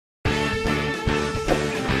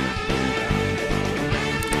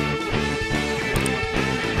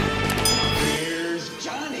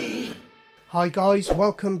Hi guys,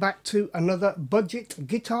 welcome back to another budget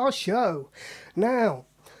guitar show. Now,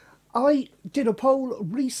 I did a poll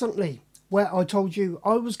recently where I told you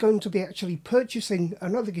I was going to be actually purchasing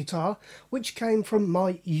another guitar which came from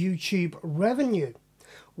my YouTube revenue.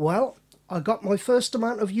 Well, I got my first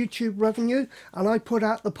amount of YouTube revenue and I put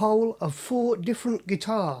out the poll of 4 different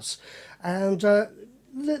guitars, and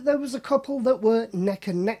there was a couple that were neck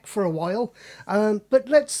and neck for a while, but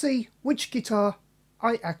let's see which guitar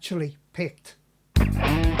I actually picked.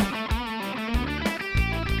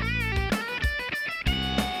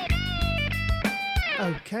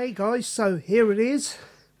 Okay guys, so here it is.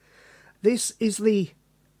 This is the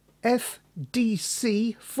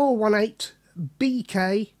FDC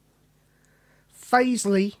 418BK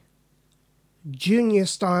FAZLEY Junior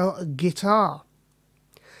style guitar.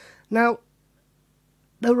 Now,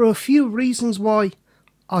 there are a few reasons why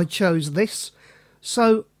I chose this,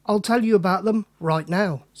 so I'll tell you about them right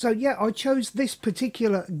now. So yeah, I chose this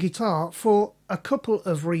particular guitar for a couple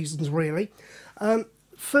of reasons really.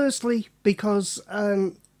 Firstly, because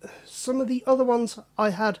some of the other ones I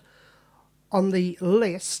had on the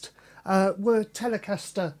list were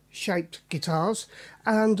Telecaster shaped guitars,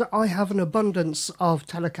 and I have an abundance of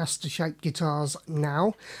Telecaster shaped guitars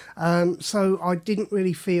now, so I didn't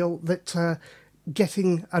really feel that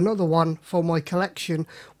getting another one for my collection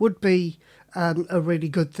would be a really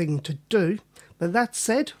good thing to do. But that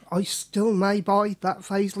said, I still may buy that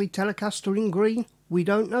FAZLEY Telecaster in green. We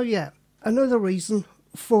don't know yet. Another reason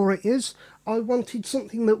for it is I wanted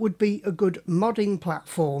something that would be a good modding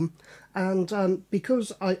platform, and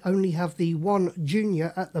because I only have the one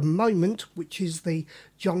junior at the moment, which is the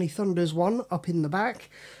Johnny Thunders one up in the back,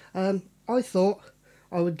 I thought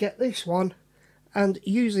I would get this one and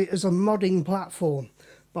use it as a modding platform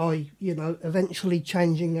by, you know, eventually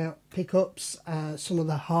changing out pickups, some of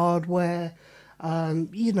the hardware,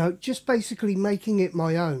 you know, just basically making it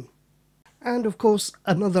my own. And of course,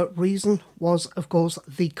 another reason was, of course,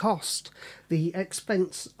 the cost, the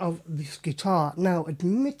expense of this guitar. Now,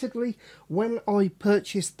 admittedly, when I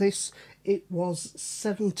purchased this, it was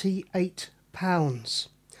 £78,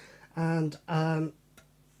 and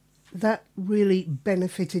that really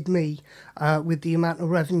benefited me with the amount of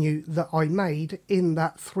revenue that I made in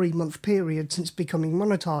that 3-month period since becoming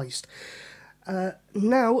monetized.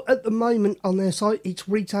 Now, at the moment on their site, it's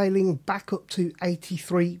retailing back up to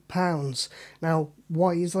 £83. Now,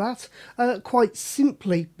 why is that? Quite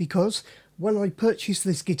simply because when I purchased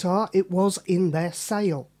this guitar, it was in their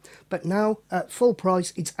sale. But now, at full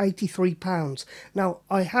price, it's £83. Now,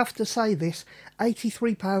 I have to say this,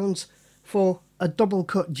 £83 for a double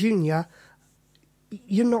cut junior,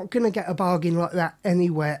 you're not going to get a bargain like that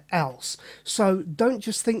anywhere else. So don't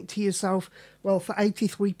just think to yourself, well, for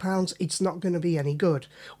 £83 it's not going to be any good.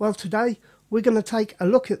 Well, today we're going to take a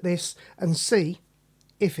look at this and see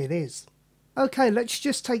if it is. Okay, let's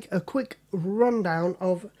just take a quick rundown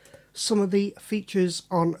of some of the features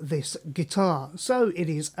on this guitar. So it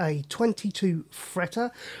is a 22 fretter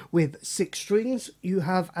with 6 strings. You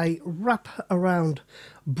have a wrap around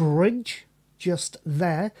bridge just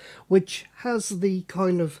there, which has the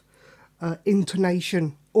kind of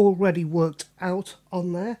intonation already worked out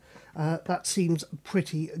on there. That seems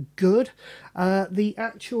pretty good. The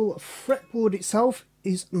actual fretboard itself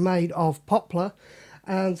is made of poplar,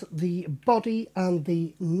 and the body and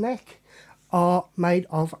the neck are made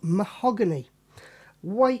of mahogany.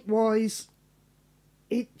 Weight wise,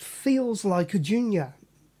 it feels like a junior.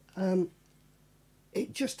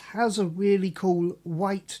 It just has a really cool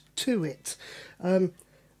weight to it. You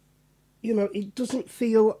know, it doesn't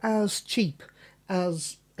feel as cheap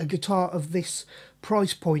as a guitar of this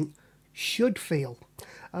price point should feel.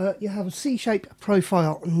 You have a C-shaped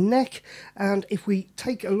profile neck, and if we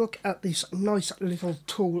take a look at this nice little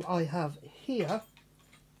tool I have here,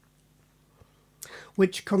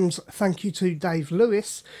 which comes thank you to Dave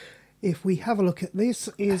Lewis, if we have a look at this,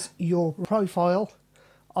 is your profile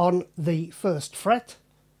on the 1st fret,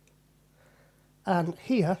 and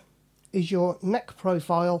here is your neck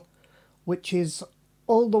profile, which is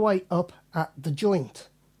all the way up at the joint.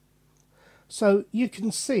 So you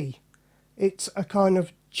can see it's a kind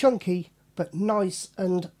of chunky but nice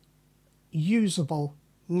and usable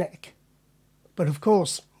neck. But of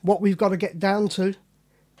course, what we've got to get down to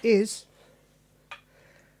is,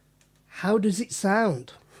 how does it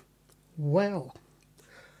sound? Well,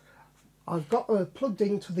 I've got plugged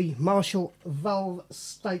into the Marshall Valve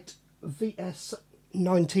State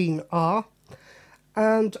VS19R,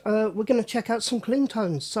 and we're going to check out some clean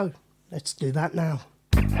tones, so let's do that now.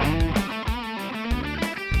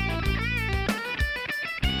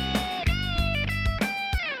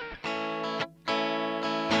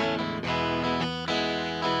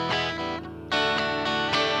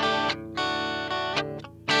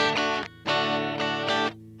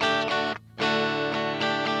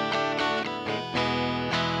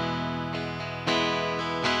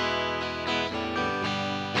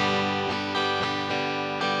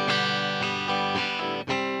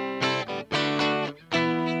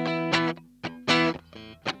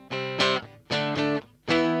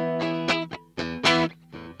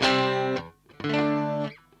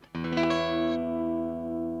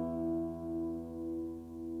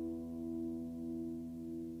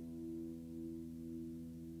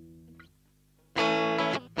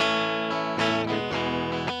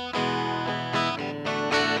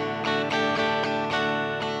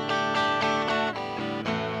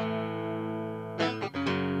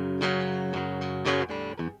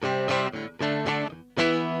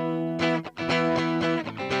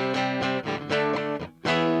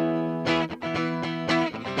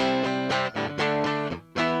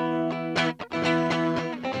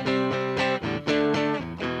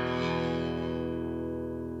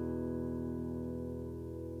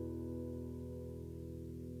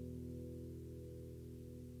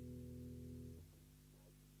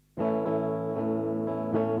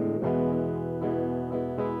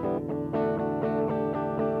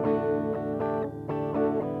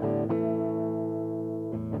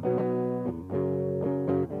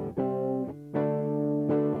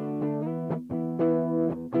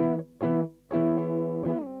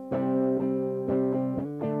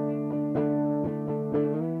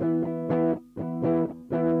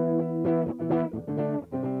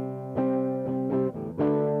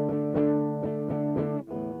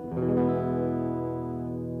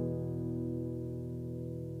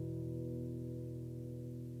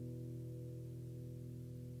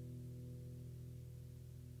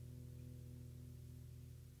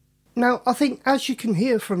 Now, I think as you can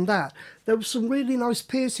hear from that, there were some really nice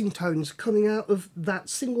piercing tones coming out of that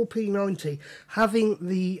single P90, having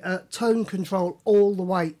the tone control all the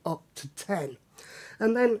way up to 10.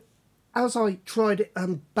 And then as I tried it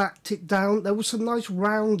and backed it down, there were some nice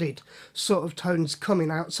rounded sort of tones coming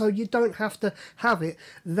out, so you don't have to have it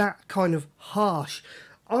that kind of harsh.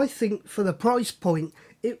 I think for the price point,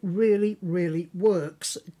 it really, really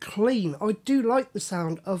works clean. I do like the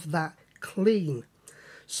sound of that clean.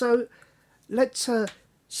 So let's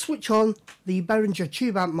switch on the Behringer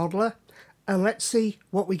tube amp modeler and let's see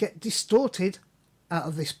what we get distorted out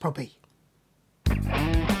of this puppy.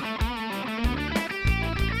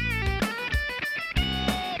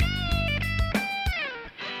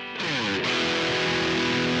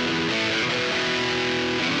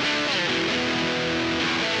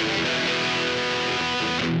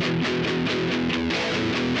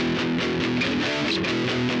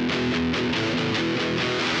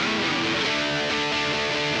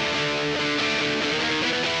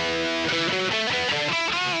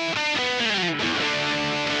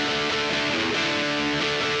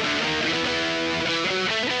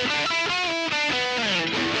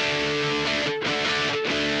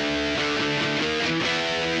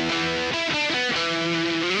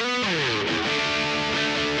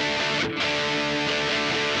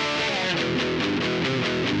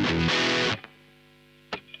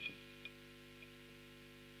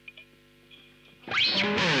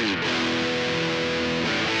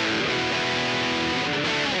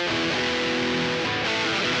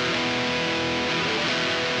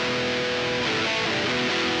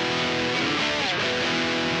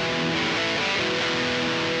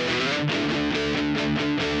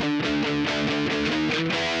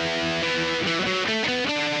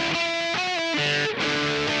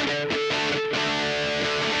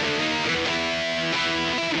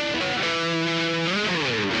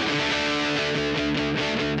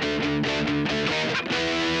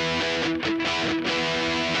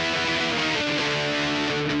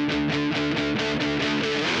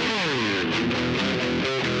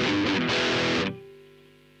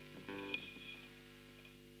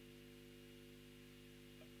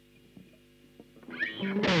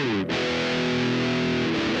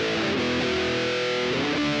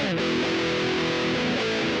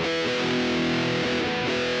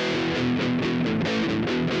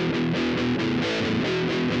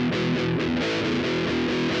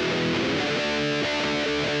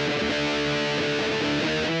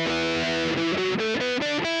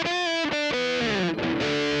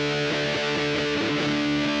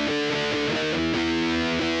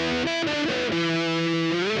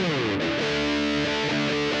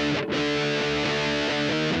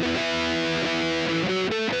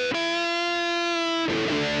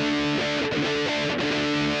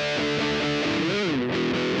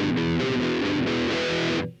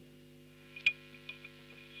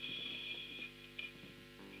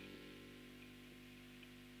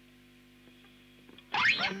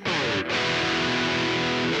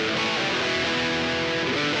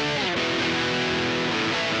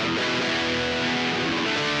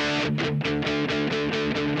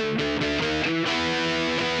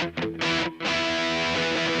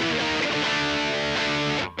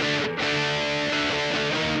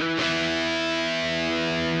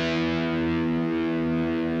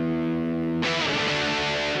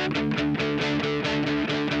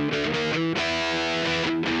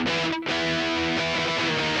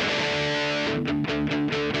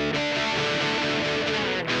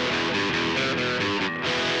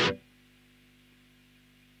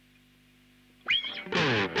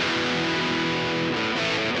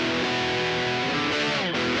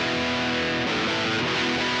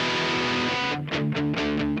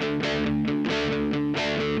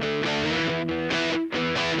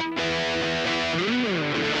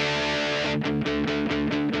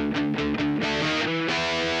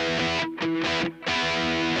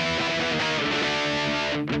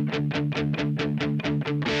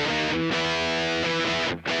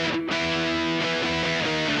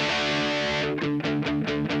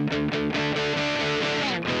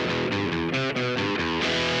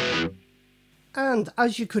 And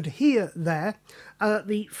as you could hear there,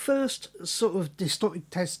 the first sort of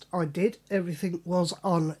distorted test I did, everything was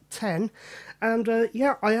on 10. And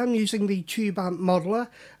yeah, I am using the tube amp modeler,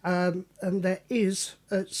 and there is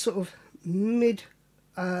a sort of mid-level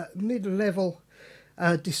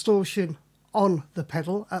distortion on the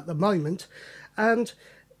pedal at the moment. And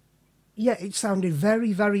yeah, it sounded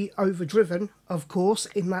very, very overdriven, of course,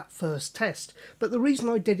 in that first test. But the reason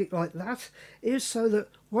I did it like that is so that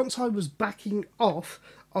once I was backing off,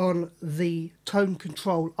 on the tone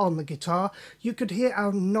control on the guitar, you could hear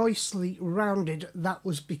how nicely rounded that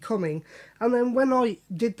was becoming, and then when I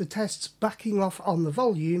did the tests backing off on the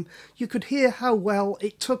volume, you could hear how well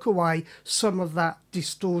it took away some of that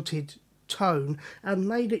distorted tone and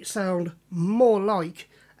made it sound more like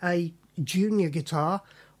a junior guitar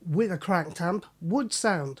with a cranked amp would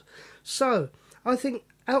sound. So I think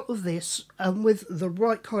out of this, and with the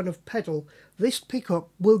right kind of pedal, this pickup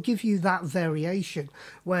will give you that variation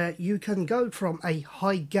where you can go from a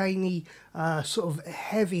high gainy sort of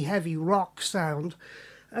heavy rock sound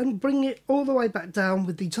and bring it all the way back down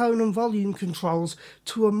with the tone and volume controls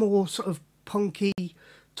to a more sort of punky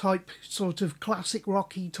type, sort of classic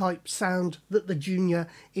rocky type sound that the Junior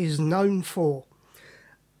is known for.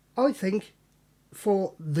 I think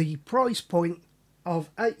for the price point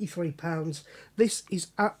of £83, this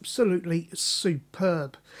is absolutely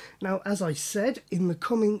superb. Now, as I said, in the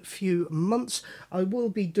coming few months I will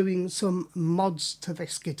be doing some mods to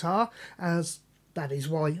this guitar, as that is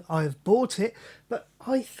why I have bought it, but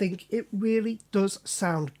I think it really does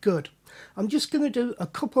sound good. I'm just going to do a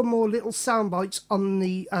couple more little sound bites on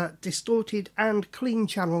the distorted and clean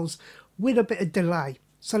channels with a bit of delay,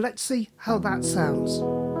 so let's see how that sounds.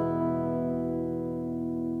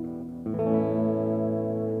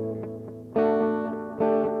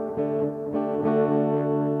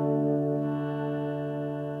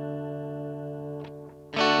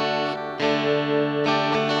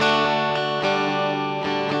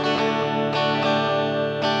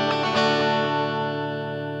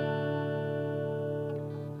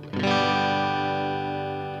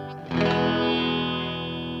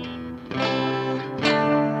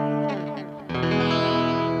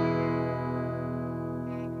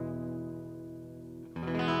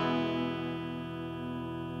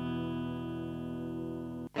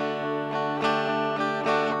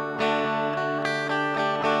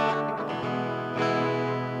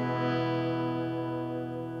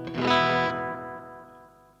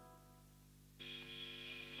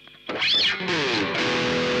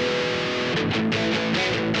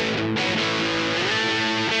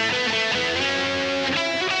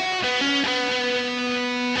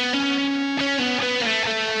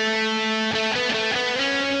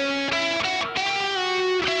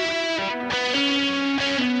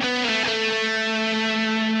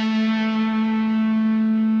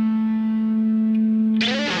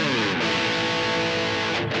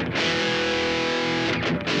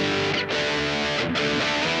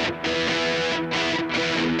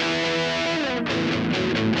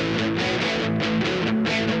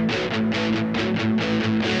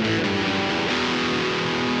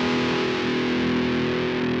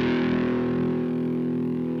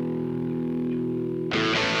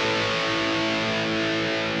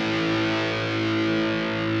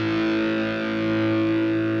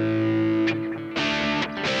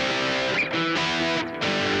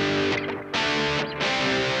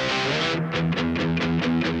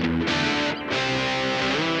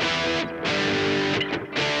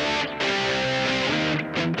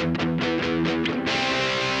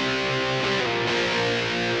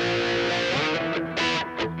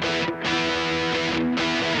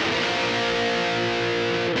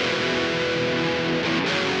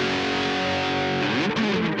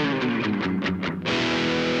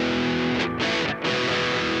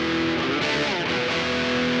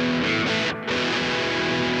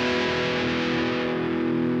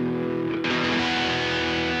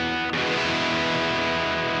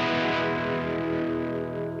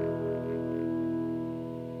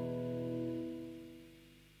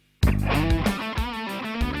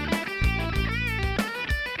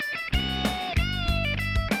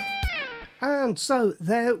 And so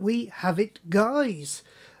there we have it, guys.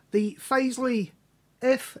 The FAZLEY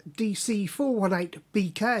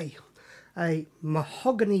FDC418BK, a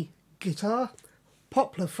mahogany guitar,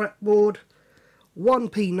 poplar fretboard,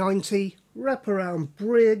 1P90, wraparound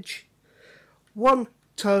bridge, one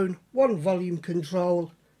tone, one volume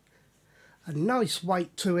control, a nice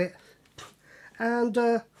weight to it,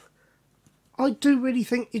 and I do really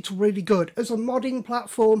think it's really good. As a modding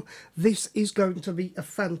platform, this is going to be a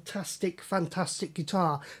fantastic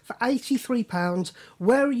guitar. For £83,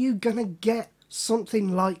 where are you going to get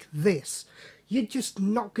something like this? You're just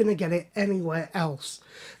not going to get it anywhere else.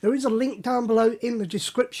 There is a link down below in the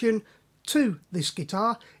description to this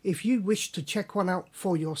guitar if you wish to check one out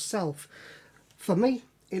for yourself. For me,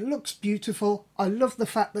 it looks beautiful. I love the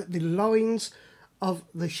fact that the lines of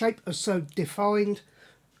the shape are so defined.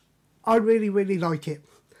 I really like it,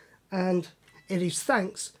 and it is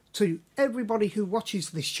thanks to everybody who watches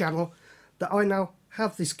this channel that I now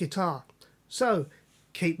have this guitar. So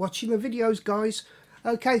keep watching the videos, guys,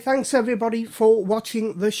 Okay, thanks everybody for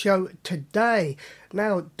watching the show today.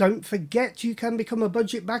 Now, don't forget you can become a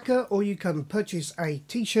budget backer or you can purchase a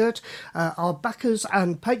t-shirt. Our backers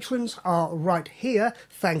and patrons are right here.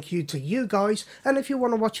 Thank you to you guys. And if you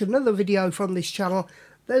want to watch another video from this channel,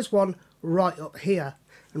 there's one right up here.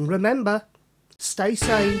 And remember, stay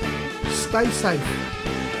sane, stay safe,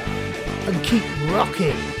 and keep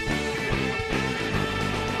rocking.